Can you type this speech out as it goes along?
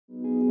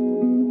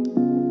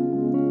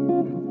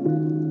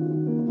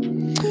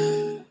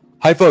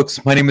Hi,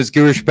 folks. My name is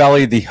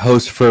Girish, the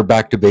host for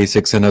Back to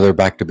Basics, another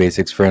Back to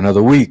Basics for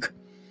another week.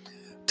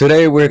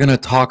 Today, we're going to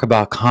talk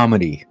about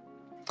comedy.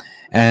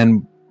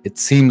 And it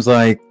seems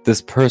like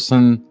this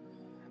person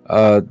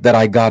that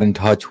I got in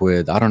touch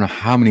with, I don't know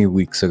how many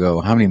weeks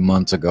ago, how many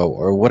months ago,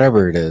 or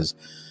whatever it is,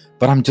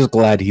 but I'm just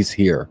glad he's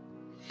here.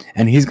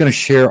 And he's going to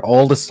share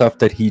all the stuff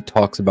that he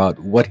talks about,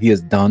 what he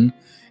has done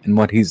and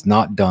what he's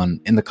not done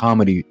in the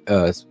comedy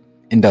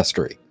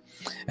industry.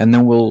 And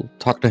then we'll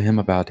talk to him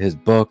about his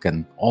book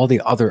and all the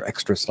other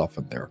extra stuff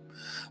in there.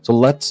 So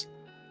let's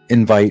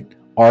invite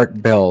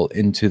Art Bell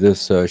into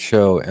this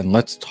show, and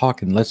let's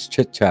talk and let's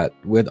chit chat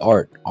with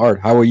Art.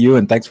 Art, how are you?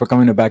 And thanks for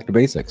coming to Back to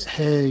Basics.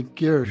 Hey,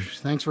 Girish,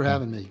 thanks for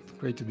having me.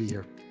 Great to be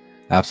here.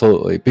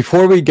 Absolutely.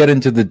 Before we get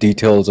into the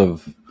details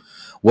of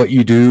what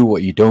you do,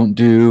 what you don't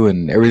do,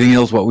 and everything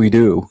else what we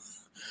do,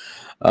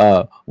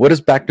 what does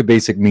Back to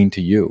Basic mean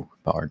to you,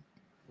 Art?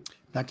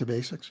 Back to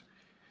Basics?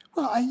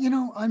 Well, I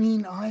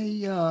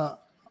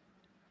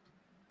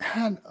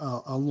had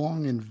a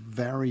long and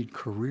varied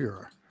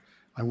career.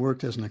 I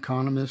worked as an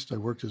economist. I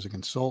worked as a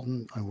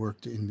consultant. I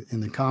worked in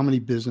the comedy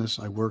business.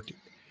 I worked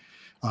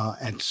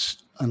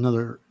at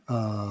another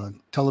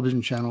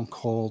television channel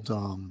called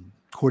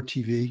Court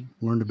TV.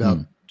 Learned about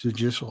the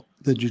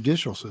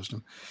judicial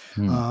system.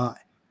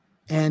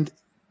 And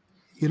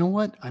you know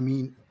what? I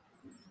mean,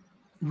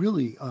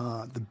 really,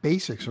 the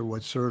basics are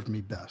what served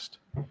me best.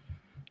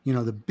 You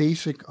know, the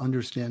basic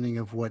understanding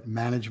of what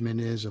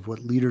management is, of what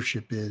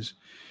leadership is,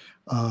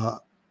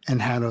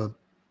 and how to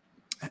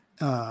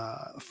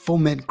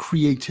foment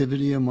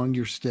creativity among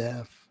your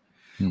staff.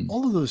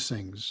 All of those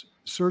things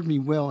served me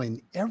well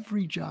in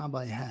every job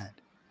I had,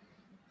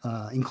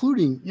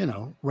 including, you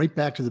know, right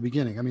back to the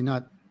beginning. I mean,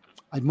 I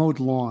mowed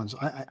lawns.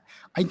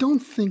 I don't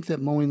think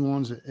that mowing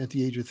lawns at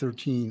the age of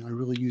 13, I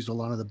really used a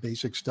lot of the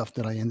basic stuff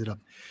that I ended up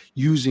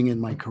using in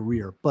my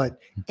career. But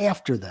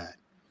after that,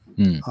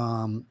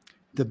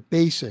 the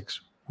basics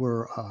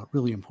were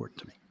really important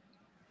to me.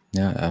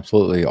 Yeah,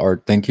 absolutely.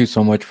 Art, thank you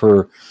so much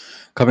for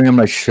coming on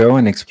my show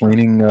and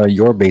explaining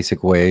your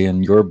basic way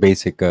and your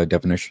basic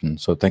definition.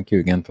 So thank you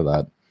again for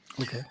that.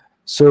 Okay.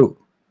 So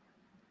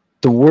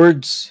the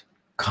words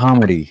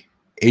comedy,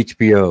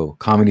 HBO,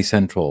 Comedy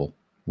Central,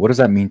 what does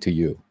that mean to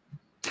you?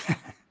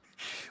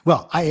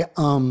 Well, I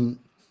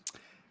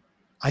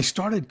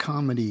started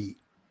Comedy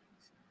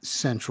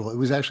Central. It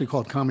was actually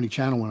called Comedy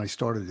Channel when I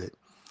started it.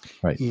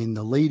 Right. In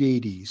the late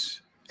 80s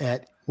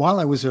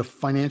while I was a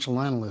financial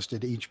analyst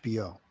at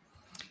HBO.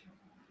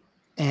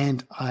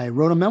 And I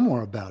wrote a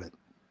memoir about it.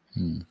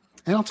 And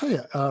I'll tell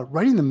you,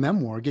 writing the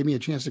memoir gave me a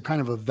chance to kind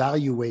of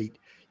evaluate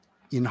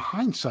in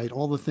hindsight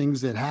all the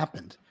things that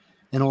happened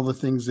and all the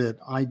things that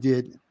I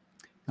did.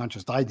 Not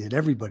just I did,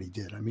 everybody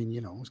did. I mean, you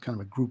know, it was kind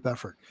of a group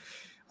effort.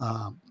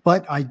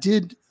 But I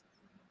did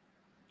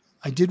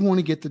want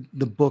to get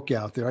the book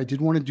out there. I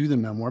did want to do the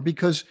memoir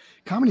because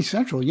Comedy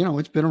Central, you know,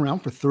 it's been around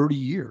for 30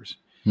 years.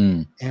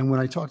 And when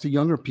I talk to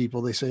younger people,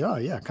 they say, oh,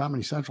 yeah,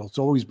 Comedy Central, it's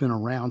always been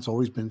around. It's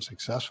always been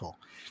successful.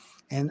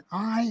 And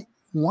I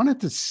wanted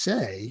to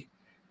say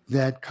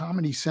that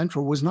Comedy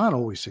Central was not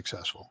always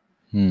successful.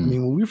 I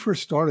mean, when we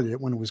first started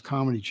it, when it was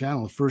Comedy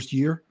Channel, the first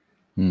year,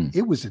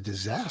 it was a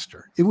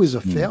disaster. It was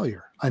a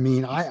failure. I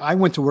mean, I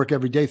went to work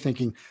every day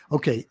thinking,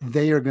 okay,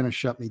 they are going to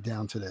shut me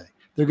down today.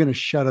 They're going to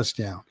shut us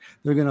down.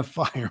 They're going to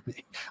fire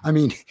me. I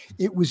mean,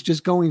 it was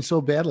just going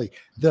so badly.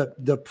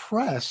 The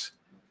press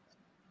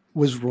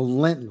was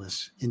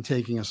relentless in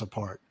taking us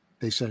apart.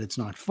 They said, it's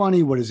not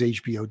funny. What is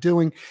HBO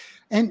doing?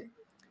 And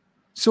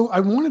so I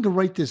wanted to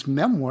write this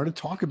memoir to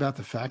talk about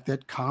the fact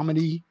that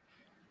comedy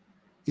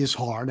is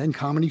hard, and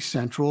Comedy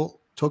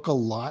Central took a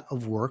lot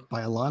of work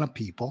by a lot of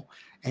people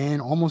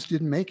and almost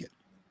didn't make it.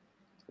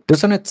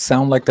 Doesn't it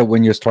sound like that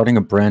when you're starting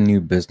a brand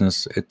new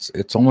business?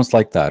 It's almost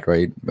like that,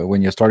 right?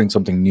 When you're starting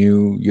something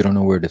new, you don't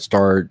know where to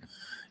start.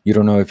 You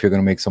don't know if you're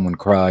going to make someone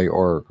cry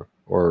or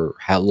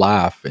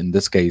laugh. In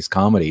this case,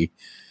 comedy,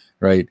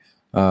 right?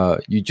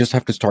 You just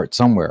have to start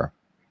somewhere.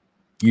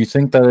 You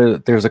think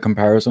that there's a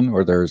comparison,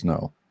 or there's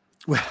no?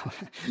 Well,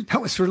 that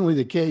was certainly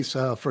the case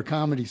for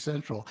Comedy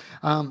Central.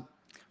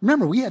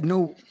 Remember, we had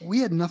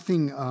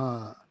nothing.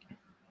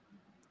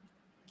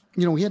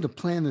 You know, we had to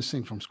plan this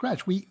thing from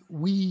scratch.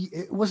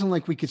 It wasn't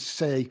like we could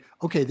say,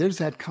 okay, there's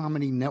that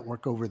comedy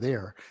network over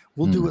there.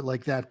 We'll do it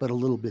like that, but a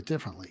little bit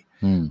differently.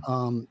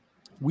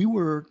 We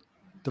were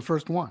the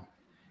first one,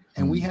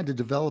 and we had to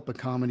develop a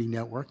comedy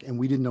network, and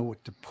we didn't know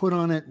what to put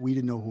on it. We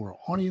didn't know who our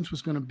audience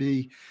was going to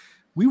be.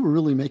 We were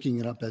really making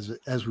it up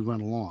as we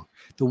went along.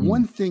 The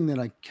one thing that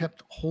I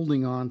kept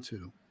holding on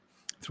to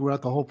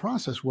throughout the whole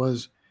process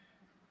was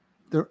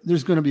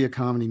there's going to be a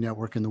comedy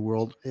network in the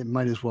world. It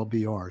might as well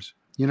be ours.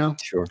 You know?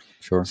 Sure.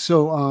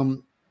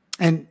 So,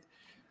 and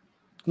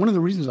one of the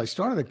reasons I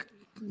started,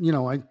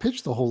 I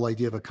pitched the whole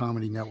idea of a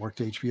comedy network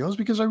to HBO is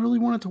because I really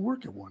wanted to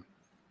work at one.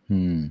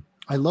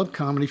 I loved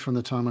comedy from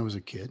the time I was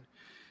a kid.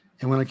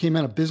 And when I came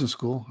out of business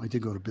school, I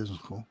did go to business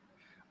school.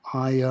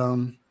 I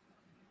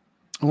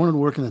wanted to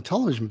work in the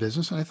television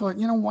business. And I thought,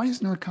 why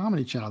isn't there a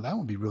comedy channel? That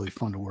would be really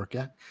fun to work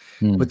at.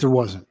 But there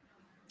wasn't.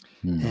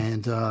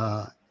 And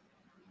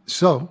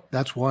so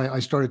that's why I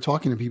started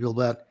talking to people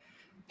about,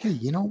 hey,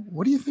 you know,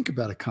 what do you think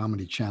about a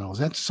comedy channel? Is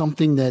that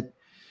something that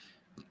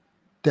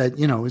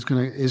you know is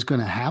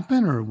gonna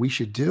happen, or we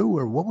should do,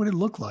 or what would it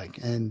look like?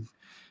 And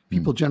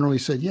people generally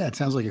said, yeah, it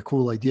sounds like a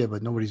cool idea,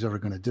 but nobody's ever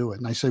going to do it.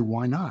 And I say,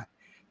 why not?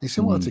 They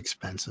say, well, it's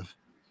expensive.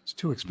 It's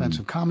too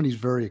expensive. Comedy is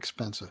very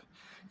expensive.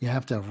 You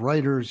have to have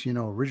writers, you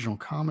know, original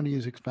comedy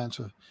is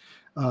expensive.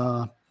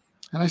 And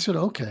I said,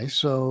 okay,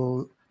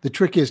 so the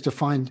trick is to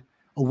find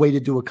a way to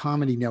do a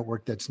comedy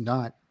network that's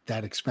not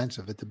that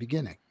expensive at the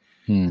beginning.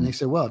 And they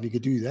said, well, if you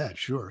could do that,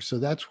 sure. So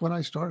that's what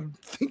I started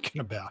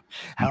thinking about.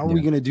 How are we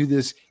going to do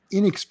this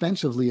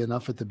inexpensively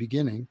enough at the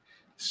beginning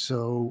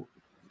so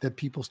that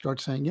people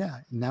start saying, yeah,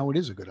 now it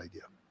is a good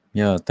idea.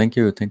 Yeah, thank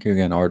you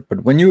again, Art.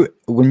 But when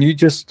you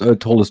just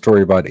told a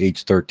story about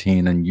age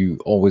 13 and you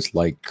always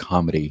liked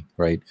comedy,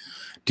 right?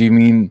 Do you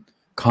mean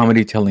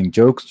comedy telling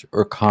jokes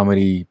or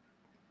comedy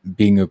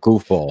being a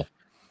goofball?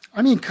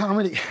 I mean,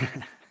 comedy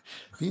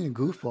being a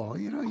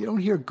goofball. You know, you don't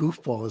hear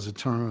goofball as a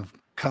term of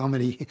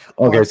comedy.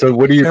 Okay, so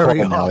what do you call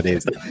it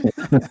nowadays?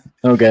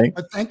 Okay.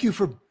 But thank you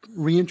for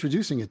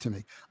reintroducing it to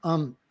me.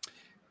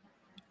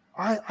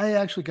 I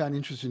actually got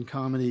interested in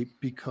comedy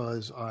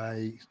because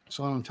I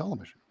saw it on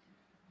television.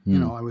 You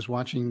know, I was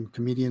watching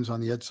comedians on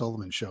the Ed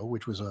Sullivan Show,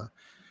 which was a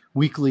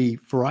weekly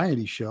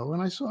variety show.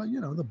 And I saw, you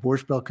know, the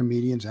Borscht Belt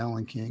comedians,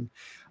 Alan King,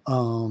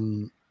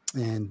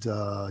 and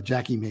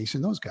Jackie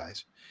Mason, those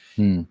guys.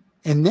 And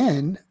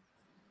then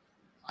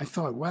I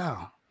thought,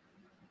 wow,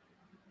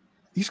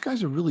 these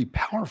guys are really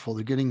powerful.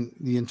 They're getting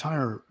the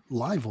entire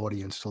live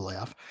audience to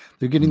laugh.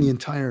 They're getting the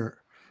entire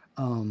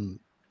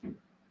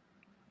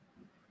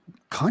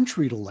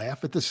country to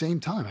laugh at the same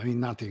time. I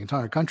mean, not the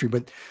entire country,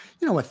 but,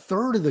 you know, a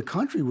third of the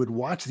country would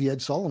watch the Ed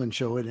Sullivan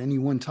Show at any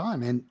one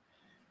time. And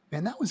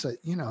man, that was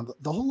you know,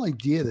 the whole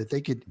idea that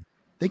they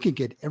could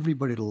get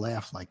everybody to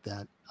laugh like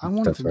that. I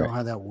wanted to know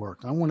how that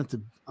worked. I wanted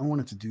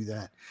to do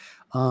that.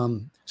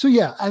 So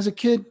yeah, as a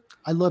kid,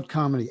 I loved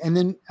comedy. And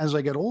then as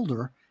I got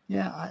older,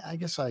 yeah, I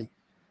guess I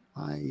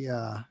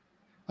got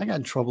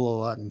in trouble a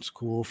lot in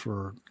school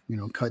for, you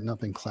know, cutting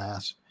up in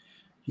class.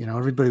 You know,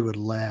 everybody would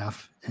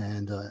laugh,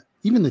 and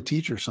even the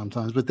teacher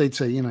sometimes, but they'd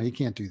say, you know, you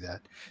can't do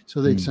that.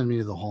 So they'd send me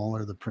to the hall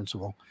or the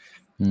principal.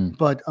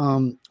 But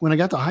when I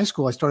got to high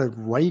school, I started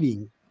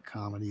writing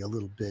comedy a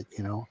little bit,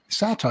 you know,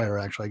 satire.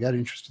 Actually, I got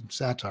interested in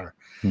satire.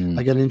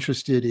 I got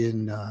interested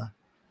in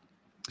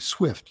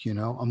Swift, you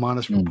know, A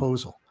Modest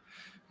Proposal,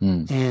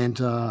 and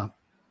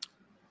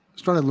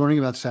started learning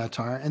about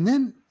satire. And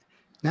then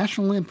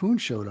National Lampoon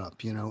showed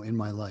up, you know, in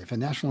my life.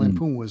 And National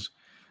Lampoon was,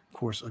 of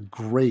course, a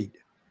great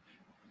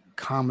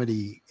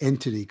comedy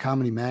entity,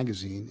 comedy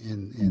magazine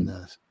in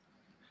the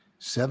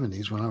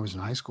 70s when I was in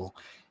high school.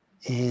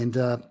 And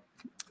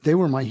they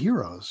were my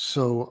heroes.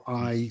 So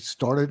I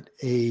started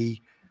an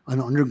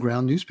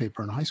underground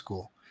newspaper in high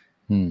school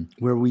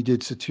where we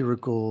did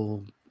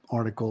satirical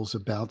articles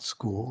about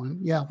school.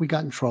 And yeah, we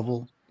got in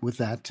trouble with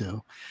that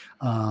too.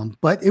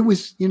 But it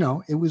was, you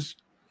know, it was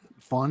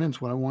fun. And it's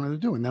what I wanted to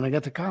do. And then I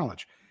got to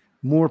college,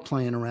 more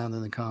playing around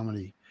in the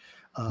comedy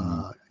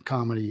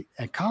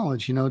at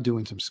college, you know,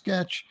 doing some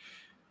sketch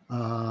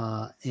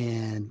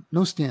and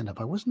no stand-up.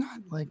 I was not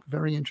like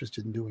very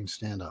interested in doing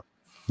stand-up,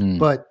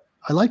 but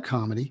I like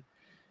comedy.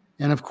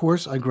 And of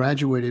course I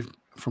graduated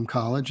from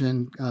college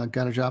and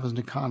got a job as an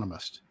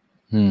economist.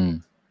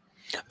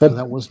 But so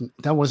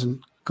that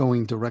wasn't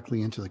going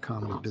directly into the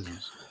comedy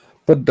business.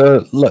 But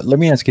let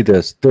me ask you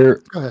this. Go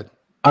ahead.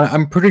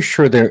 I'm pretty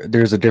sure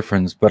there's a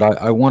difference, but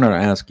I want to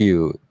ask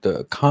you,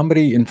 the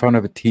comedy in front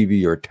of a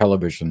TV or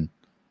television,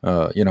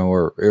 you know,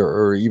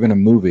 or even a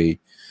movie,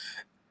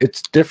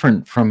 it's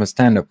different from a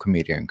stand-up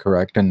comedian,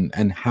 correct?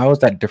 And how is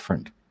that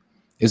different?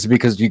 Is it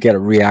because you get a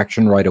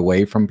reaction right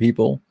away from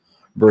people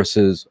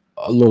versus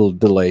a little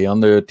delay on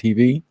the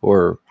TV,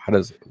 or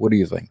what do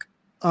you think?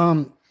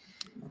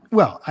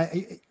 Well,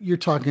 you're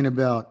talking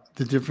about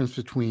the difference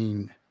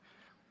between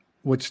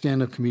what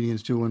stand-up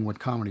comedians do and what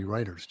comedy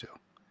writers do.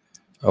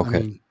 Okay.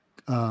 I mean,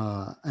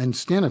 and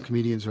stand-up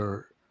comedians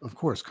are, of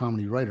course,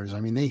 comedy writers.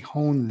 I mean, they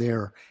hone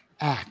their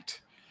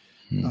act,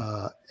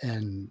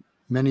 and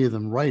many of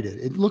them write it.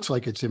 It looks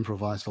like it's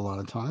improvised a lot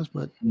of times,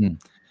 but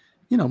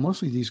you know,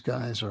 mostly these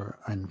guys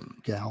and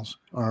gals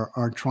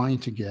are trying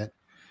to get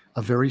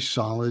a very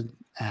solid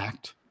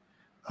act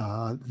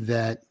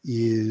that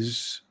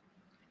is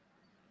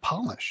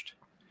polished,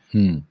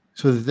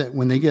 so that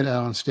when they get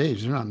out on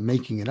stage, they're not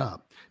making it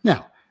up.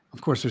 Now,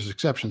 of course, there's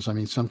exceptions. I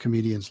mean, some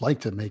comedians like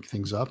to make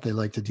things up. They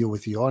like to deal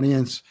with the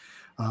audience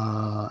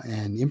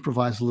and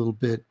improvise a little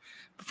bit.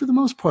 But for the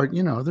most part,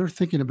 you know, they're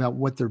thinking about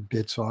what their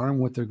bits are and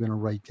what they're going to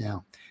write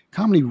down.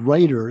 Comedy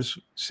writers,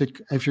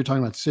 if you're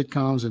talking about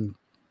sitcoms and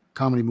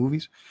comedy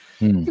movies,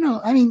 you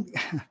know, I mean,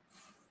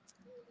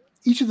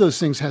 each of those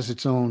things has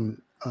its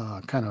own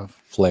kind of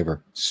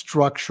flavor,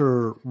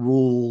 structure,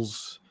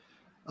 rules,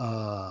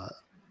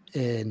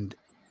 and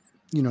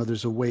you know,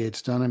 there's a way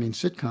it's done. I mean,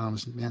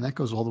 sitcoms, man, that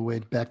goes all the way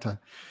back to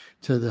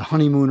the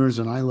Honeymooners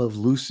and I Love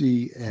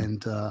Lucy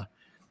and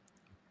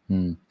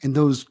and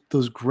those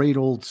great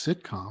old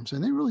sitcoms,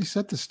 and they really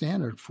set the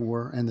standard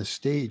for and the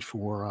stage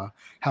for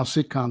how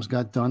sitcoms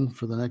got done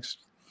for the next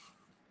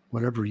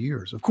whatever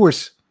years. Of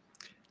course,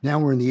 now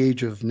we're in the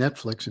age of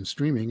Netflix and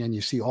streaming, and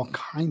you see all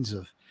kinds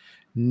of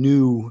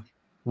new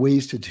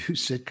ways to do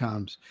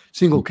sitcoms.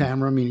 Single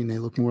camera, meaning they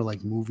look more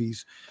like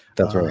movies.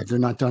 That's right. They're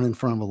not done in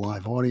front of a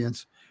live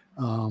audience.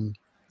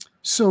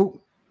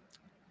 So,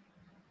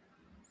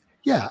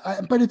 yeah,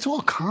 but it's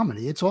all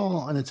comedy. It's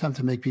all an attempt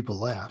to make people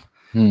laugh.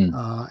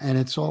 And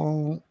it's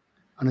all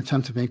an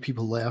attempt to make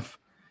people laugh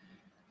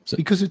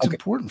because it's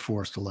important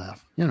for us to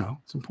laugh. You know,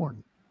 it's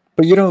important.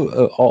 But, you know,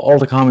 all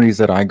the comedies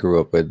that I grew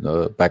up with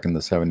back in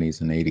the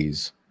 70s and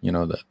 80s, you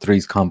know, the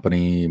Three's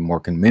Company,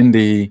 Mork and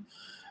Mindy,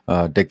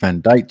 Dick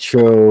Van Dyke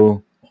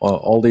Show,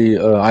 all the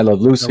I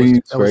Love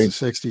Lucy. That was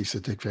the 60s, the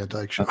Dick Van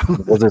Dyke Show.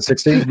 Was it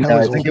 60s? Yeah,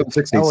 I think it was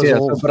 60s. Yeah,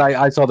 so, but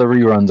I saw the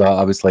reruns,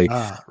 obviously.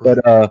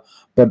 Right.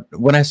 But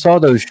when I saw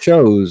those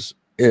shows,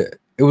 it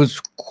was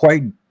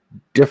quite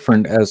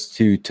different as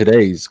to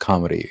today's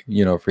comedy.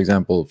 You know, for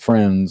example,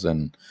 Friends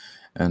and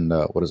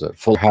what is it,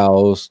 Full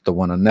House, the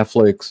one on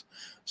Netflix.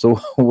 So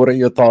what are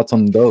your thoughts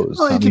on those?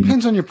 Well, it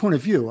depends on your point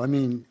of view. I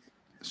mean,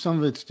 some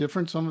of it's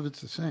different, some of it's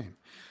the same.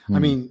 I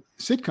mean,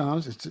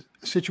 sitcoms, it's a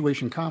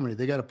situation comedy.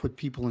 They got to put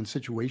people in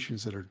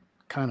situations that are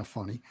kind of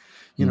funny.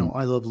 You know,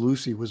 I Love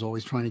Lucy was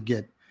always trying to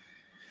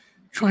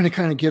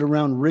kind of get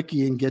around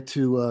Ricky and get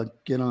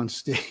on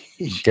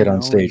stage. Get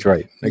on stage,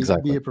 right?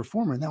 Exactly. Be a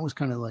performer, and that was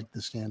kind of like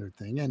the standard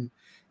thing.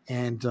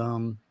 And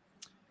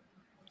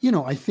you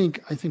know, I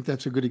think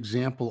that's a good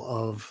example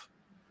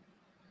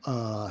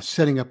of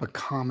setting up a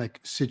comic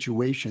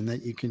situation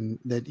that you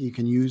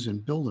can use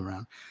and build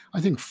around.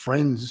 I think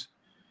Friends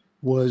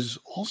was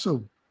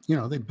also, you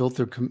know, they built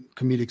their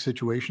comedic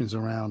situations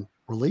around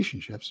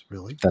relationships,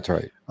 really. That's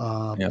right.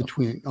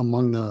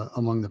 Among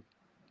the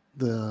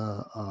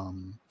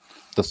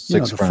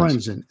six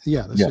friends and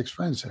six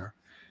friends there.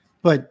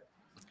 But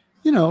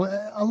you know,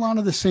 a lot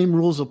of the same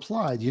rules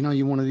applied. You know,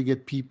 you wanted to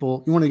get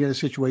a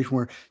situation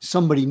where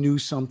somebody knew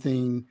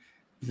something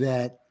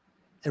that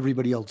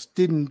everybody else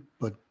didn't,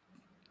 but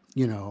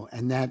you know,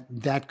 and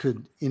that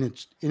could in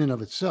and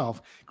of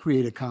itself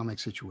create a comic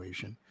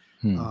situation.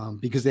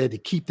 Because they had to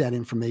keep that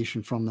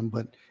information from them,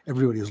 but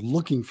everybody was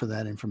looking for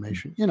that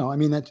information. You know, I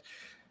mean,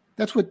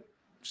 that's what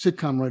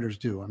sitcom writers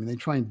do. I mean, they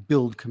try and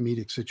build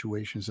comedic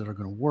situations that are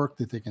going to work,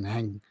 that they can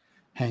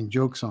hang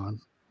jokes on.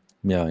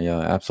 Yeah,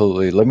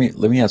 absolutely. Let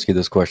me ask you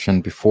this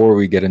question before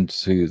we get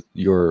into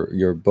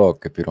your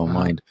book, if you don't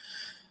mind.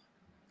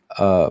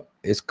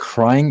 Is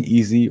crying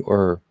easy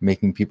or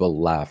making people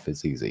laugh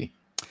is easy?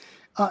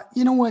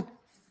 You know what?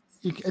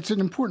 It's an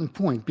important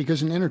point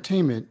because in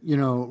entertainment, you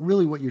know,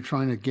 really what you're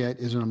trying to get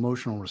is an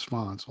emotional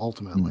response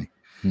ultimately.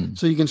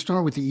 So you can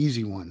start with the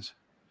easy ones.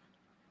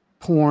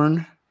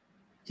 Porn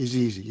is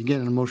easy. You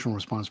get an emotional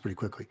response pretty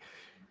quickly.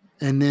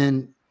 And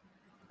then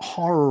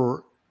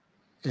horror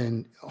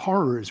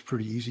is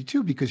pretty easy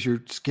too, because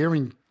you're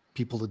scaring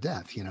people to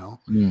death, you know,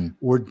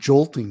 or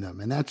jolting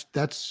them. And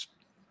that's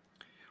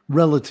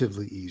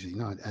relatively easy,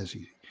 not as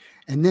easy.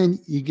 And then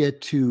you get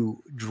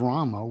to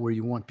drama where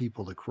you want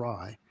people to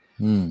cry.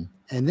 And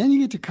then you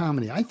get to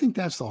comedy. I think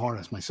that's the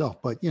hardest myself,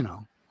 but you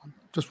know,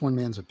 just one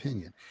man's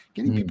opinion.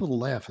 Getting people to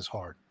laugh is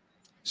hard.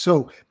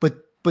 So,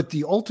 but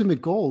the ultimate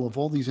goal of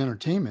all these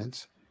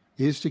entertainments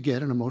is to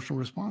get an emotional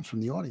response from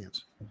the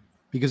audience,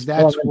 because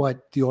that's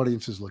what the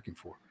audience is looking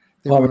for.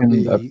 They want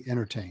to be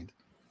entertained.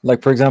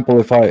 Like, for example,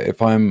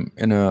 if I'm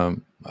in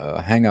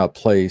a hangout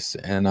place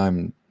and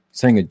I'm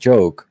saying a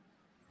joke,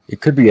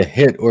 it could be a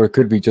hit or it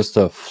could be just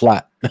a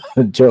flat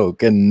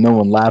joke and no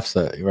one laughs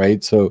at it,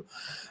 right? So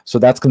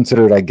that's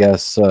considered, I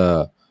guess,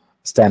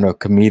 stand-up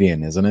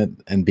comedian, isn't it?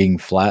 And being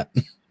flat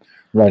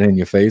right in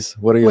your face.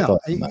 What are your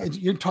thoughts on that?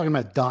 You're talking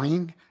about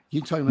dying?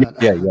 You're talking about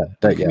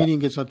the comedian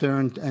gets up there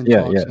and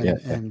talks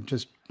and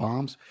just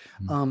bombs.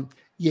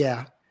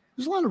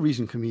 There's a lot of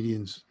reason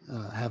comedians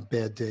have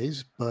bad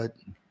days, but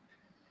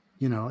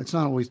you know, it's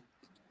not always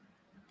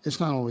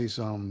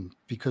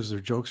because their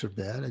jokes are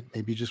bad. It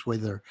may be just the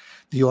way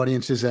the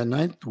audience is that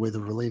night, the way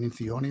they're relating to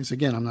the audience.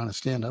 Again, I'm not a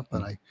stand-up,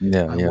 but I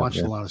watched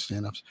a lot of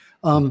stand-ups.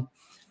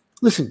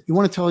 Listen, you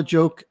want to tell a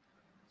joke,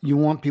 you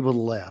want people to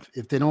laugh.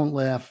 If they don't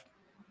laugh,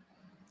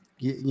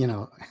 you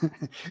know,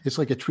 it's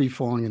like a tree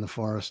falling in the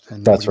forest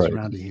and nobody's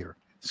around to hear.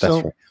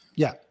 So,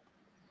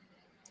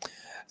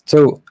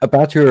 So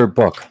about your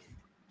book,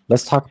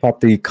 let's talk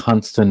about the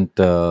constant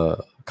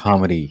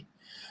comedy.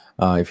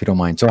 If you don't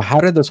mind. So how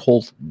did this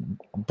whole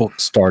book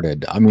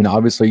started? I mean,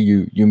 obviously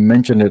you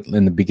mentioned it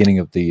in the beginning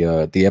of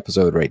the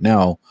episode right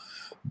now,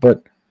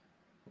 but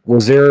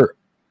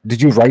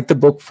did you write the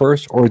book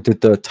first or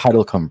did the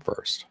title come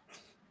first?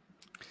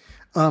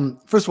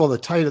 First of all,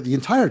 the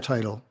entire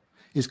title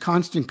is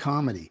Constant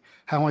Comedy,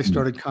 How I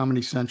Started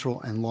Comedy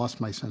Central and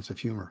Lost My Sense of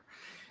Humor.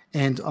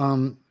 And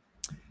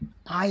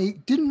I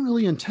didn't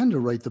really intend to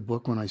write the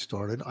book when I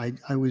started.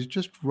 I was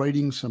just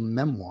writing some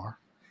memoir.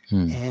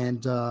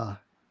 And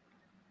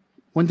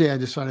one day I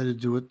decided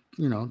to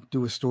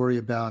do a story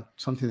about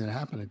something that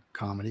happened in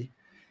comedy.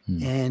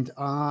 And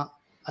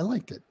I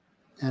liked it.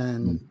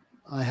 And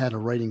I had a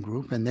writing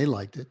group and they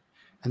liked it.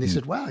 And they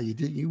said, wow, you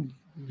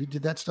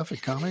did that stuff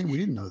at comedy? We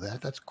didn't know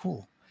that. That's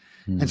cool.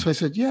 And so I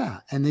said, yeah.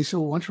 And they said,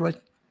 well, why don't you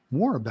write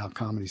more about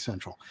Comedy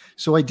Central?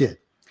 So I did.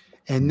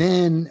 And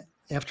then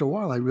after a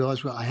while, I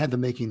realized, well, I had the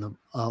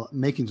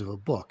makings of a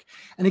book.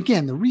 And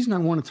again, the reason I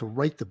wanted to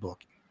write the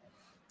book,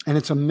 and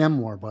it's a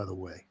memoir, by the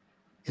way,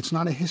 it's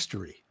not a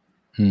history.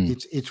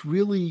 It's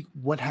really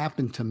what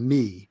happened to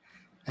me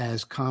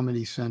as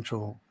Comedy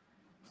Central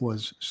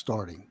was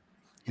starting,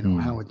 you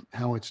know,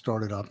 how it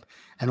started up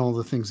and all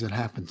the things that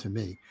happened to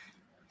me.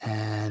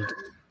 And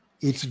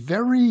it's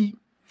very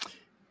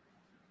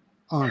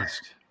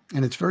honest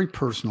and it's very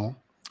personal.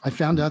 I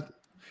found out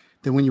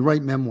that when you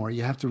write memoir,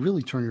 you have to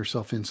really turn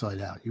yourself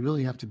inside out. You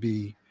really have to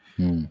be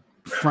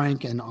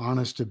frank and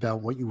honest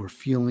about what you were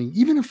feeling,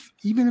 even if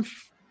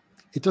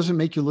it doesn't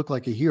make you look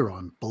like a hero.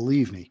 And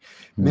believe me,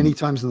 many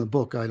times in the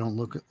book, I don't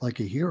look like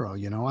a hero.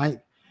 You know, I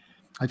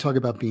talk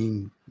about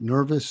being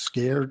nervous,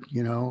 scared,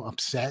 you know,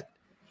 upset,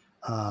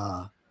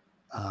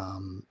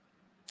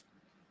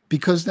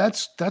 because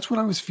that's what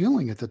I was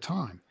feeling at the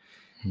time.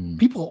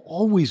 People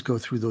always go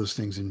through those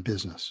things in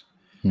business.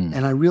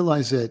 And I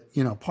realized that,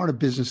 you know, part of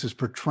business is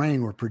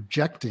portraying or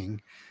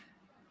projecting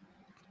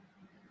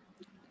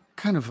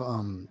kind of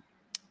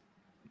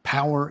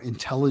power,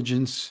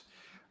 intelligence,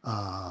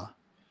 and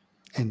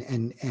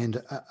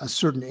a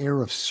certain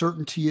air of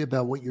certainty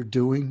about what you're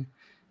doing.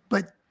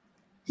 But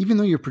even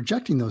though you're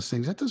projecting those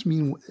things, that doesn't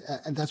mean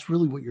that's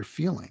really what you're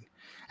feeling.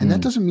 And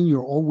that doesn't mean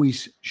you're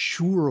always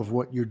sure of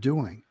what you're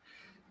doing.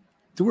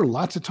 There were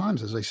lots of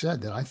times, as I said,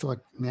 that I thought,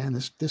 man,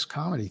 this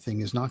comedy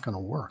thing is not going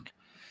to work.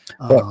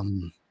 But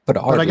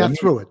I got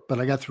through it.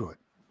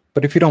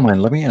 But if you don't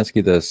mind, let me ask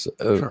you this: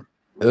 Sure.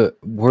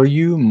 were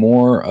you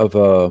more of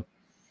a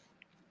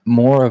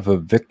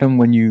victim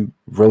when you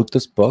wrote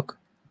this book?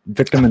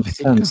 Victim in the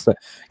sense that,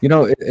 you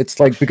know, it's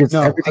like, because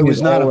no, everything I was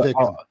is not all, a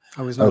victim.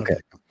 I was not a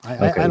victim.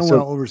 I don't want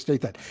to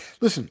overstate that.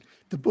 Listen,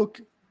 the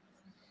book's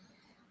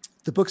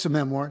a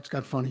memoir. It's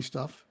got funny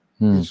stuff.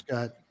 It's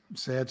got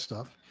sad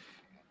stuff.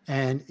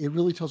 And it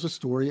really tells a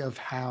story of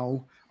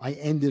how I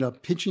ended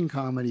up pitching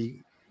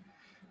comedy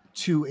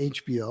to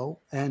HBO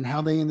and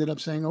how they ended up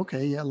saying,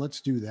 okay, yeah, let's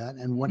do that.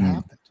 And what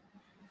happened.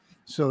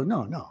 So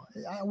no,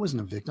 I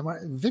wasn't a victim.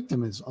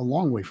 Victim is a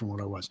long way from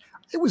what I was.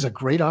 It was a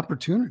great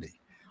opportunity.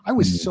 I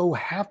was so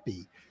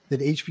happy that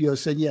HBO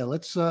said, yeah,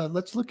 let's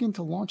look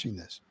into launching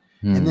this.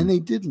 And then they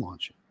did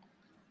launch it.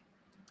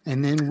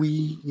 And then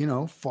we, you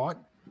know, fought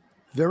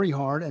very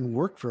hard and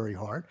worked very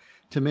hard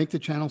to make the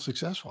channel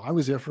successful. I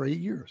was there for 8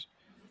 years.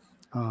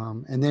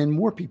 And then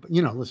more people,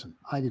 you know, listen,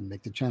 I didn't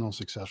make the channel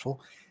successful.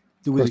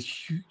 There was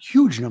a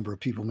huge number of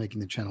people making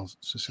the channel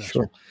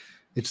successful. Sure.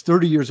 It's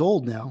 30 years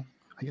old now,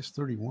 I guess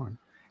 31.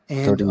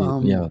 And, 30,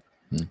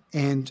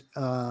 and,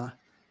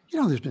 you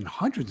know, there's been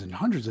hundreds and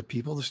hundreds of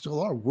people that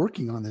still are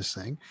working on this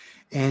thing.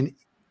 And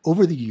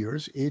over the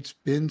years, it's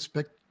been,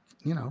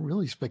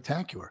 really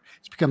spectacular.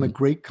 It's become a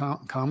great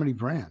comedy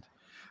brand.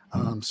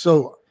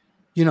 So,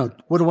 you know,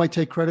 what do I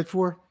take credit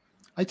for?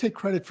 I take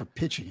credit for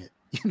pitching it,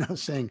 you know,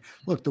 saying,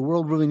 look, the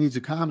world really needs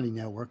a comedy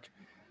network.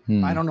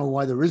 I don't know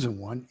why there isn't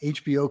one.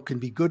 HBO can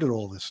be good at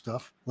all this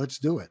stuff. Let's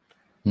do it.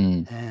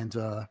 And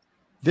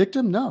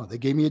victim, no, they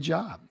gave me a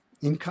job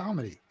in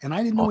comedy. And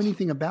I didn't know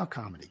anything about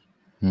comedy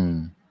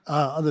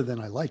other than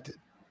I liked it.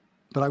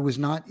 But I was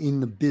not in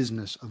the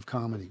business of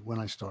comedy when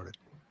I started.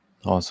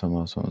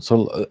 Awesome.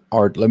 So,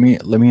 Art, let me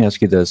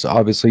ask you this.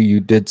 Obviously, you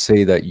did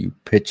say that you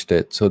pitched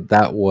it. So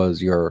that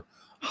was your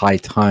high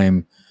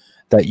time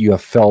that you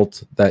have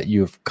felt that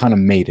you've kind of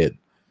made it.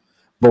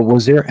 But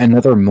was there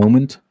another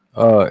moment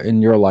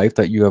in your life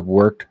that you have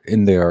worked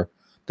in there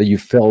that you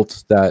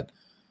felt that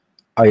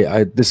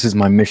I this is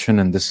my mission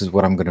and this is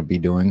what I'm going to be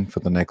doing for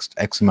the next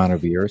X amount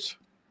of years?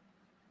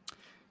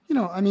 You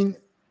know, I mean,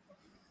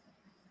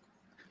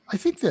 I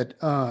think that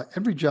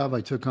every job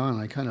I took on,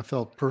 I kind of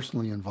felt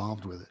personally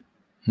involved with it.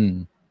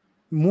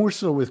 More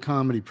so with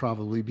comedy,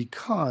 probably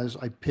because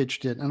I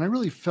pitched it, and I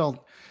really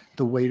felt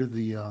the weight of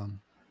the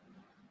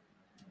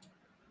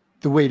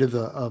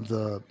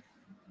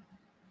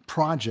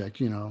project,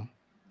 you know,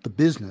 the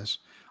business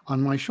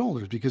on my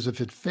shoulders. Because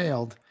if it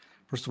failed,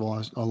 first of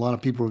all, a lot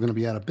of people were going to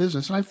be out of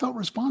business, and I felt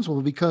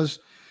responsible because,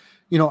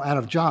 you know, out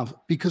of jobs,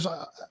 because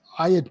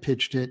I had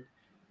pitched it.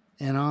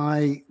 And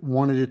I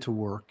wanted it to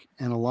work,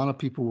 and a lot of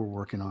people were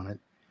working on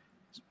it.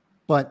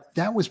 But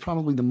that was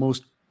probably the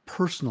most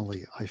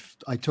personally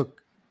I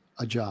took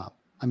a job.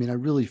 I mean, I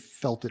really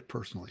felt it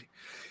personally.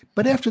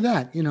 But after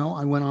that, you know,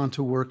 I went on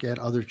to work at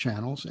other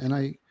channels,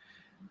 and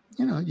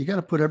you got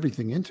to put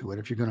everything into it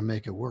if you're going to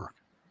make it work.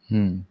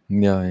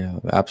 Yeah,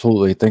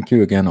 absolutely. Thank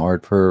you again,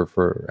 Art,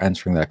 for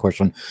answering that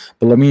question.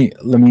 But let me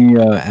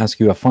ask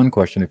you a fun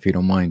question, if you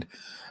don't mind.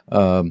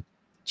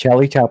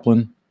 Charlie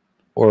Chaplin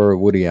or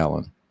Woody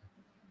Allen?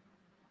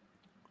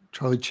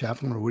 Charlie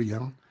Chaplin or Woody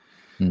Allen?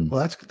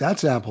 Well,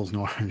 that's apples and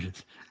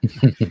oranges.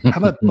 How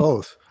about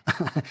both?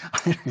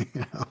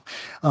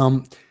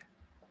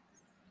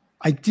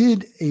 I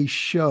did a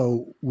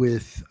show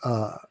with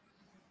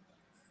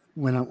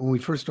when we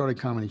first started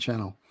Comedy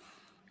Channel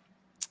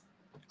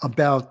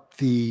about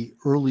the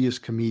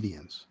earliest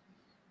comedians,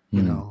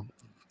 you know,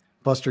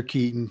 Buster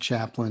Keaton,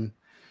 Chaplin,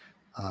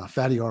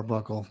 Fatty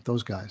Arbuckle,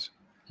 those guys.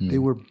 They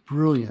were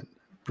brilliant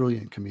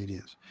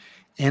comedians.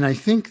 And I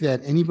think that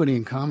anybody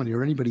in comedy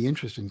or anybody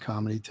interested in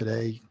comedy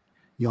today,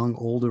 young,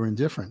 older, and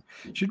different,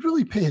 should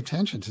really pay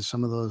attention to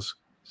some of those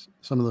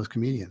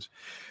comedians.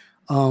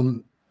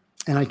 And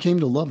I came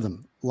to love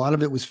them. A lot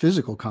of it was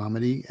physical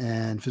comedy,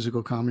 and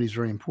physical comedy is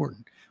very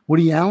important.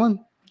 Woody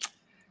Allen,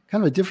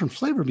 kind of a different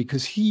flavor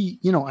because he,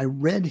 you know, I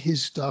read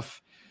his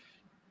stuff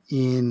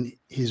in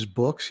his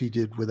books. He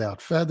did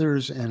Without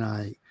Feathers,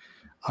 and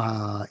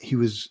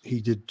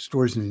he did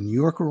stories in the New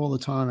Yorker all the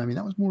time. I mean,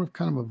 that was more of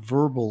kind of a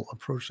verbal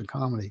approach to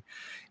comedy,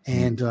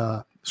 and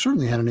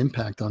certainly had an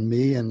impact on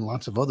me and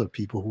lots of other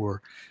people who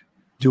are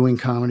doing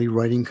comedy,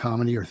 writing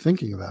comedy, or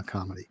thinking about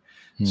comedy.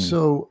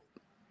 So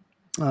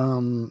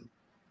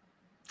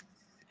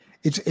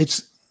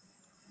it's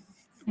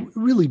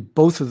really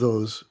both of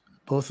those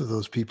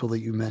people that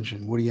you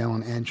mentioned, Woody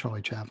Allen and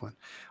Charlie Chaplin,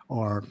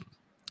 are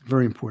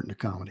very important to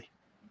comedy.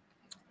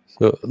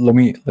 So let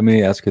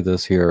me ask you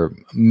this here.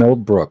 Mel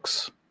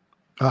Brooks.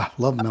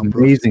 Love Mel Brooks.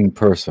 Amazing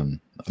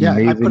person. Yeah,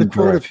 amazing I put a quote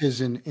director. of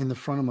his in the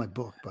front of my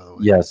book, by the way.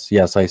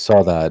 Yes, I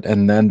saw that.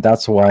 And then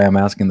that's why I'm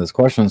asking this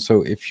question.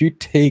 So if you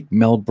take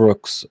Mel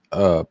Brooks'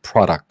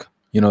 product,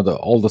 you know,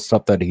 all the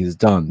stuff that he's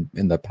done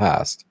in the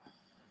past,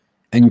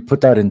 and you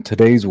put that in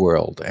today's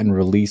world and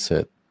release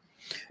it,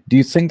 do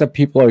you think that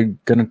people are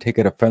going to take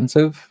it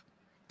offensive?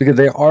 Because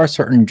there are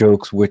certain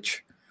jokes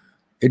which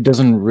it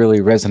doesn't really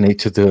resonate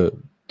to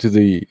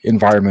the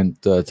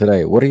environment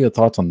today. What are your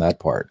thoughts on that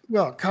part?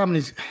 Well,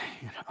 comedy's,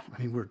 you know,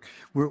 I mean,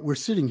 we're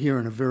sitting here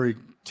in a very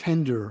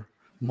tender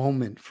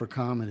moment for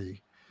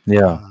comedy.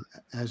 Yeah.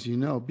 As you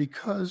know,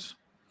 because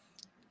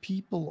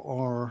people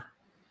are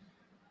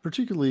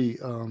particularly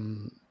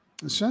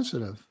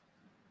sensitive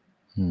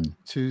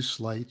to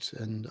slights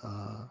and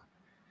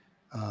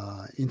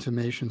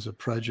intimations of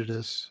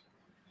prejudice.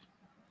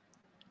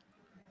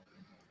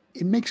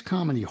 It makes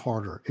comedy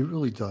harder. It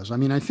really does. I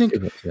mean, I think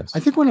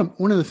one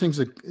of the things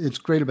that it's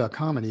great about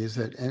comedy is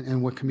that,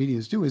 and what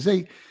comedians do is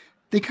they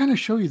kind of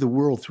show you the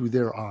world through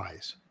their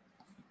eyes,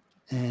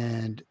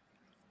 and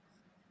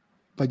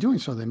by doing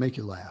so, they make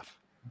you laugh.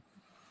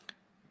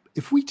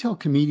 If we tell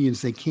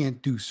comedians they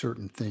can't do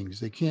certain things,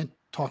 they can't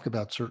talk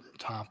about certain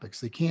topics,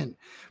 they can't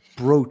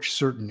broach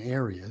certain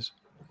areas,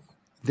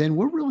 then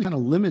we're really kind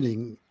of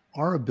limiting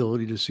our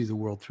ability to see the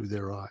world through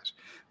their eyes.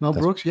 Mel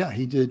Brooks, yeah,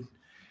 he did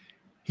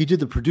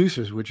The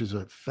Producers, which is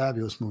a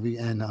fabulous movie,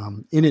 and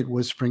in it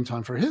was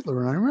Springtime for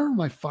Hitler. And I remember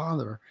my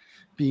father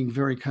being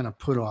very kind of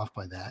put off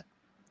by that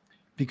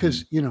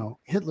because, you know,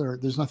 Hitler,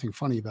 there's nothing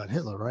funny about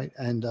Hitler, right?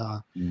 And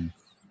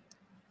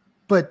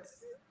but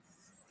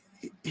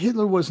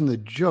Hitler wasn't a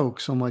joke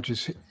so much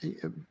as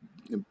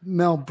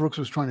Mel Brooks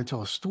was trying to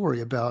tell a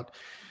story about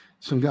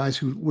some guys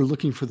who were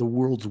looking for the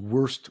world's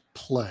worst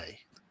play.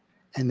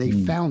 And they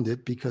found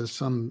it because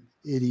some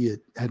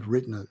idiot had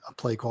written a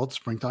play called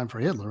Springtime for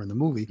Hitler in the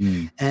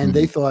movie. And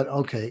they thought,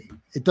 okay,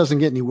 it doesn't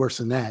get any worse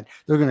than that.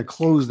 They're going to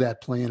close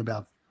that play in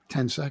about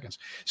 10 seconds.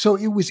 So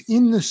it was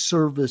in the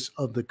service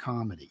of the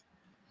comedy.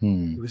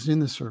 It was in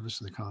the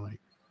service of the comedy.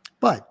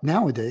 But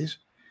nowadays,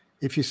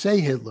 if you say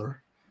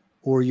Hitler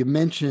or you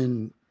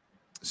mention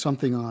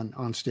something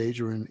on stage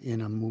or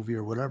in a movie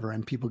or whatever,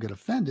 and people get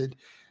offended,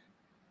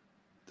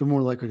 they're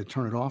more likely to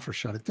turn it off or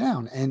shut it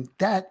down. And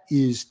that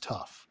is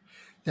tough.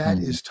 That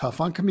is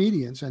tough on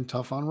comedians and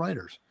tough on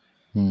writers.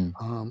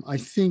 I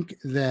think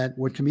that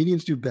what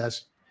comedians do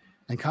best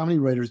and comedy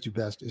writers do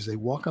best is they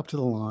walk up to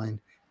the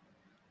line,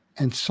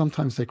 and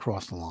sometimes they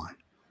cross the line.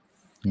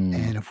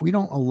 And if we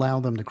don't allow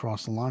them to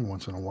cross the line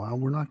once in a while,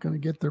 we're not going to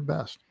get their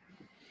best.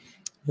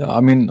 Yeah, I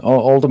mean,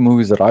 all the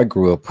movies that I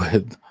grew up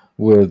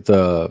with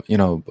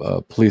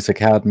Police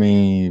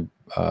Academy,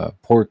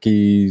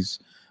 Porky's,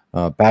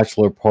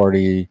 Bachelor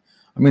Party.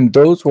 I mean,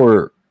 those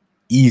were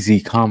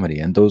easy comedy,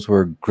 and those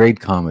were great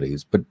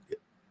comedies. But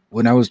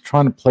when I was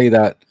trying to play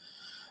that,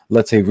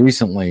 let's say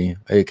recently,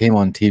 it came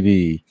on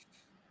TV,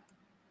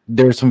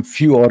 there's some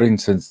few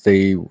audiences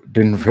they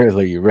didn't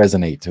really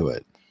resonate to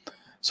it.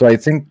 So I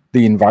think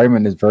the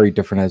environment is very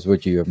different, as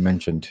what you have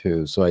mentioned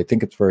too. So I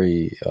think it's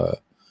very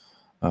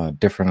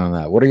different on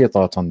that. What are your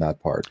thoughts on that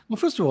part? Well,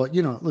 first of all,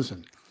 you know,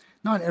 listen,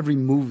 not every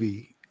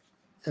movie,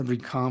 every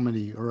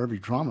comedy, or every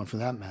drama for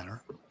that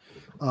matter,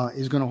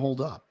 is going to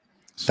hold up.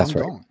 Some That's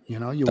right. don't. You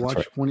know, you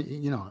watch when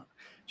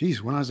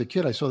geez, when I was a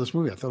kid, I saw this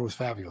movie, I thought it was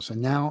fabulous,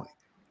 and now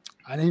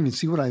I didn't even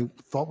see what I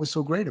thought was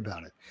so great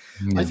about it.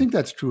 I think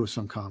that's true of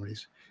some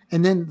comedies.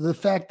 And then the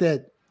fact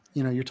that,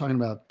 you know, you're talking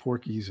about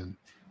Porky's and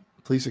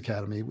Police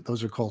Academy,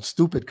 those are called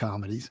stupid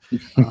comedies,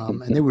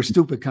 and they were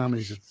stupid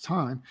comedies at the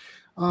time.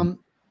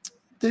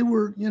 They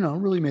were, you know,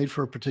 really made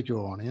for a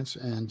particular audience,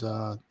 and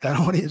that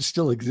audience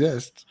still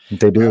exists.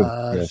 They do.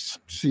 Yes.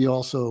 See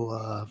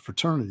also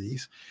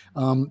fraternities,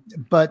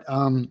 but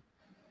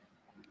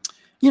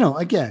you know,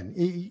 again,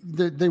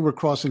 they were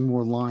crossing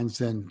more lines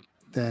than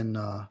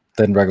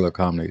regular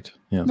comedy.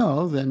 Yeah.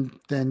 No,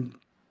 than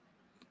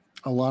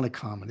a lot of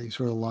comedies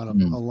or a lot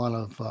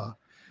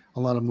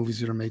of movies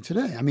that are made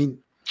today. I mean,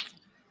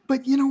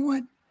 but you know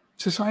what?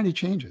 Society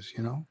changes,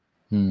 you know.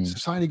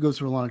 Society goes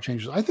through a lot of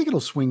changes. I think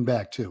it'll swing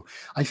back too.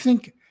 I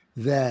think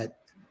that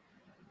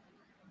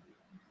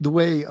the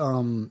way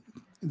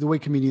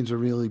comedians are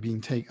really being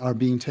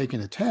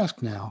taken to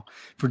task now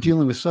for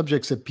dealing with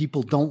subjects that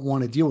people don't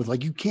want to deal with.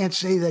 Like, you can't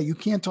say that, you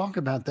can't talk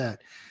about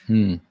that.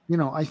 You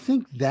know, I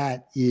think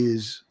that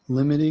is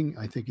limiting.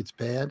 I think it's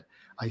bad.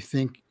 I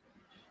think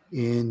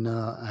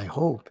I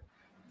hope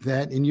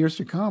that in years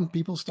to come,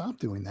 people stop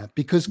doing that,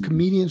 because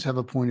comedians have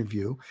a point of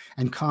view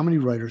and comedy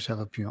writers have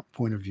a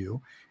point of view.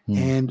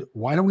 And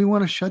why do we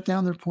want to shut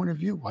down their point of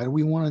view? Why do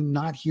we want to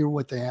not hear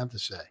what they have to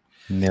say?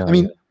 Yeah, I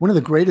mean, one of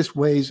the greatest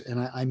ways,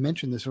 and I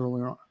mentioned this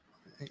earlier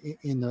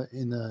in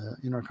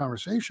our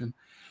conversation,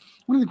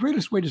 one of the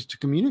greatest ways to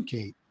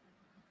communicate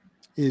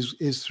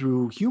is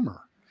through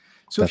humor.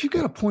 So if you've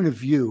got a point of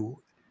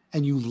view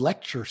and you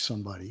lecture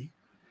somebody,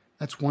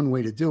 that's one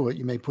way to do it.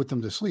 You may put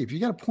them to sleep. If you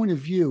got a point of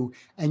view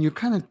and you're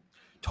kind of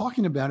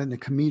talking about it in a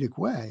comedic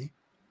way,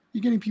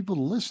 you're getting people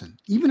to listen.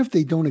 Even if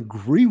they don't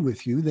agree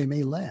with you, they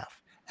may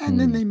laugh. And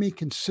then they may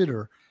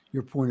consider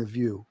your point of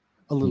view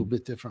a little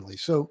bit differently.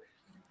 So,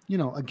 you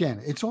know,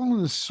 again, it's all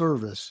in the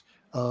service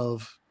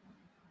of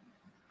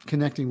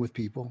connecting with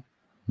people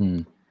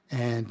and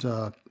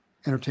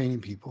entertaining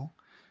people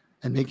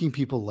and making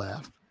people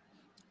laugh.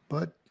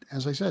 But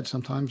as I said,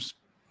 sometimes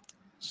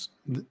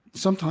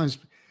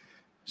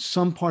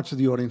some parts of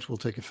the audience will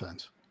take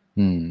offense.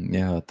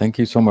 Yeah, thank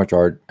you so much,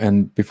 Art.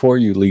 And before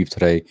you leave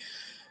today,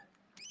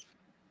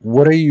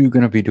 what are you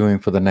going to be doing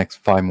for the next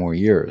 5 more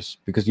years?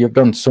 Because you've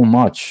done so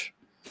much,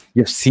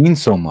 you've seen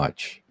so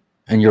much,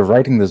 and you're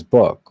writing this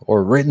book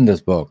or written this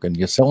book and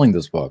you're selling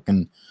this book.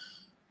 And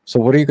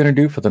so what are you going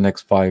to do for the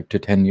next 5 to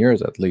 10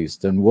 years at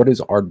least? And what is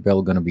Art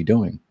Bell going to be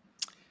doing?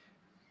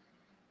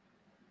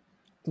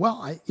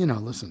 Well,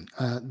 listen,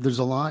 there's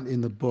a lot in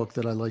the book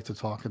that I like to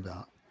talk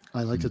about.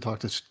 I like to talk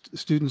to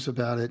students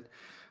about it.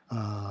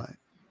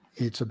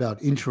 It's about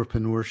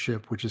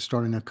entrepreneurship, which is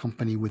starting a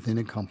company within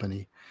a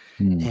company.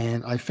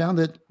 And I found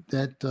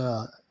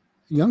that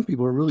young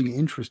people are really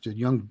interested.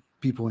 Young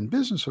people in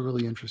business are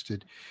really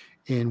interested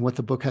in what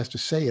the book has to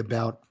say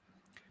about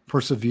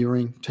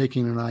persevering,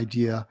 taking an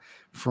idea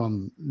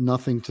from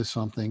nothing to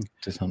something,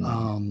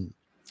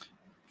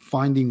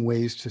 finding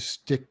ways to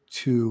stick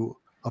to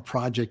a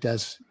project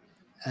as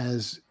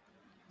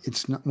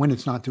it's not, when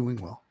it's not doing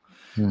well.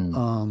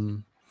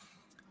 And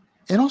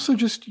also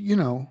just, you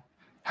know,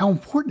 how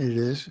important it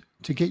is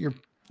to get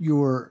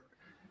your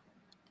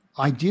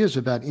ideas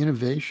about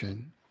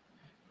innovation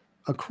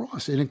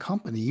across in a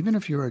company. Even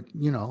if you're at,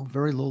 you know,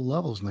 very low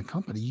levels in the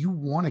company, you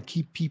want to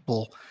keep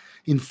people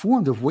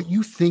informed of what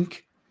you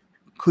think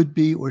could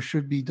be or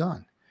should be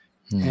done.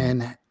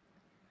 And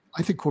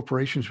I think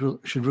corporations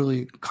should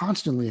really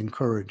constantly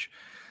encourage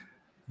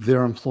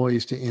their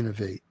employees to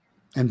innovate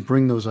and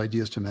bring those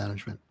ideas to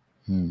management.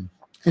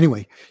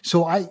 Anyway,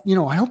 so I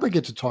hope I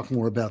get to talk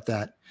more about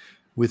that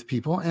with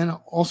people. And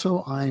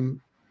also I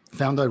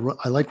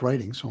like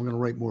writing, so I'm going to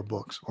write more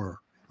books, or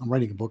I'm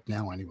writing a book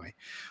now anyway.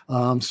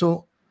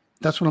 So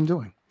that's what I'm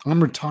doing.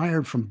 I'm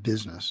retired from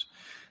business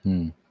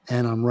and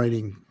I'm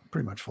writing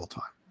pretty much full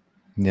time.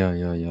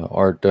 Yeah.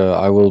 Art,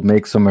 I will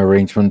make some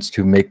arrangements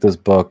to make this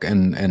book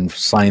and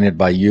sign it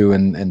by you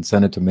and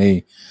send it to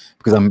me,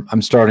 because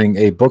I'm starting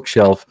a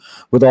bookshelf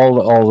with all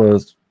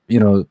the, you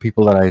know,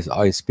 people that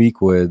I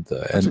speak with,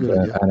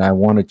 and I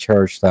want to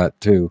cherish that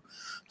too.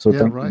 So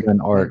thank you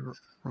again, Art.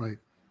 Right.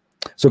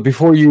 So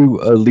before you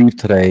leave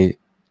today,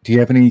 do you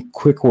have any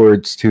quick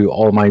words to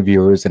all my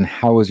viewers, and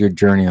how was your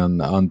journey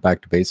on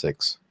Back to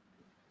Basics?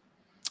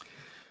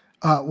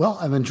 Well,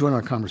 I've enjoyed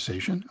our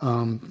conversation.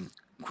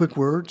 Quick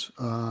words.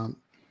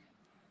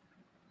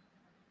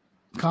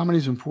 Comedy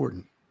is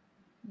important.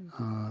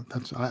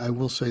 I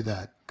will say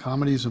that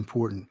comedy is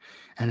important,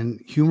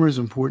 and humor is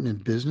important in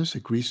business.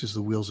 It greases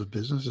the wheels of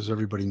business, as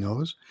everybody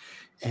knows,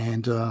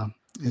 and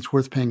it's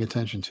worth paying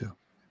attention to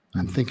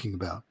and thinking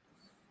about.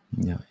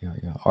 Yeah.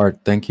 Art,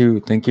 thank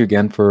you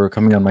again for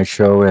coming on my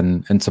show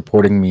and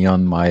supporting me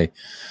on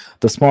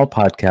the small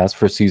podcast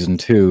for season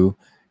 2.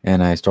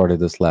 And I started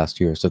this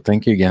last year, so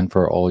thank you again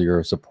for all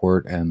your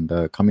support and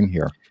coming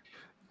here.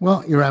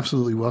 Well, you're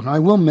absolutely welcome. I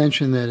will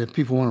mention that if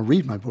people want to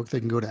read my book, they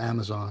can go to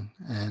Amazon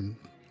and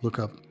look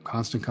up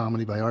Constant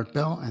Comedy by Art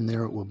Bell, and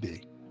there it will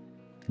be.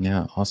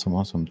 Yeah,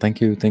 awesome. Thank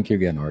you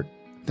again, Art.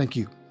 Thank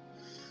you.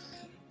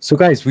 So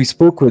guys, we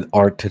spoke with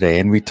Art today,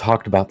 and we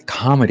talked about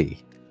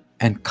comedy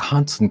and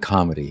constant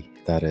comedy,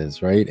 that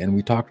is, right? And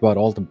we talked about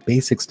all the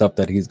basic stuff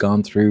that he's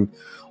gone through,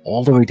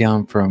 all the way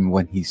down from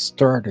when he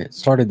started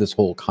this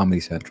whole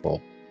Comedy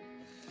Central,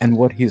 and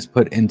what he's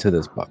put into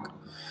this book.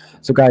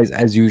 So guys,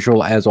 as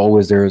usual, as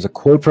always, there is a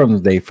quote from the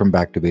day from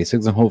Back to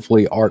Basics, and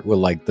hopefully Art will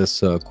like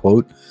this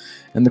quote.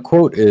 And the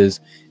quote is,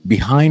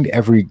 "Behind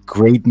every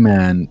great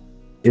man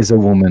is a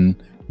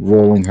woman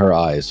rolling her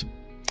eyes."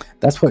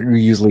 That's what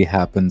usually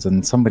happens,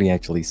 and somebody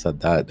actually said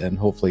that, and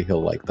hopefully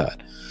he'll like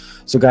that.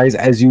 So guys,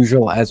 as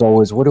usual, as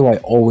always, what do I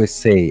always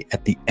say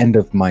at the end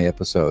of my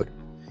episode?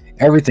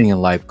 Everything in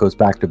life goes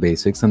back to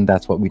basics, and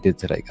that's what we did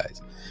today,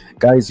 guys.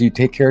 Guys, you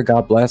take care,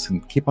 God bless,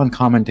 and keep on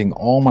commenting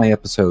all my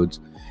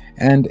episodes,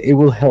 and it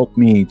will help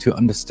me to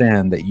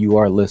understand that you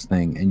are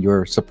listening and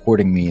you're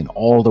supporting me in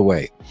all the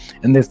way.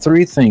 And the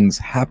three things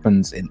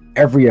happens in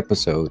every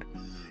episode,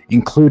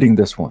 including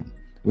this one,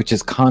 which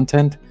is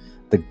content,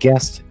 the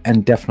guest,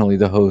 and definitely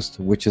the host,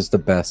 which is the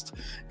best.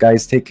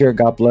 Guys, take care,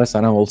 God bless,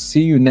 and I will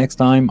see you next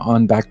time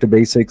on Back to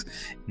Basics.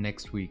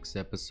 Next week's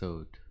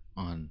episode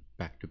on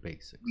Back to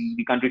Basics.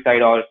 The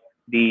countryside, or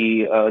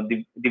the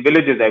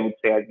villages, I would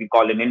say, as we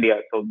call in India.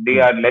 So they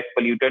are less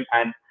polluted,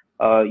 and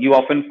you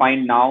often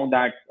find now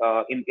that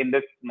in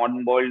this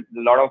modern world,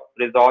 a lot of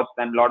resorts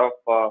and a lot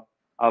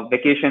of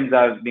vacations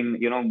are been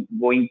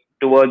going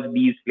towards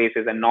these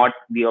places and not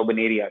the urban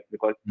areas,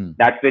 because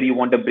that's where you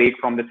want a break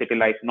from the city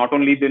life, not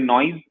only the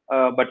noise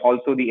but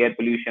also the air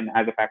pollution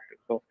as a factor.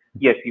 So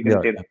yes, you can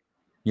say that.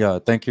 Yeah,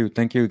 thank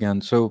you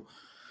again. So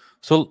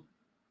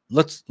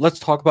let's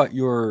talk about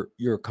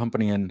your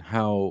company and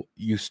how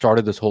you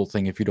started this whole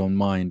thing, if you don't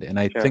mind. And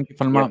I think,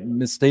 if I'm not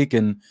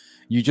mistaken,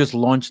 you just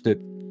launched it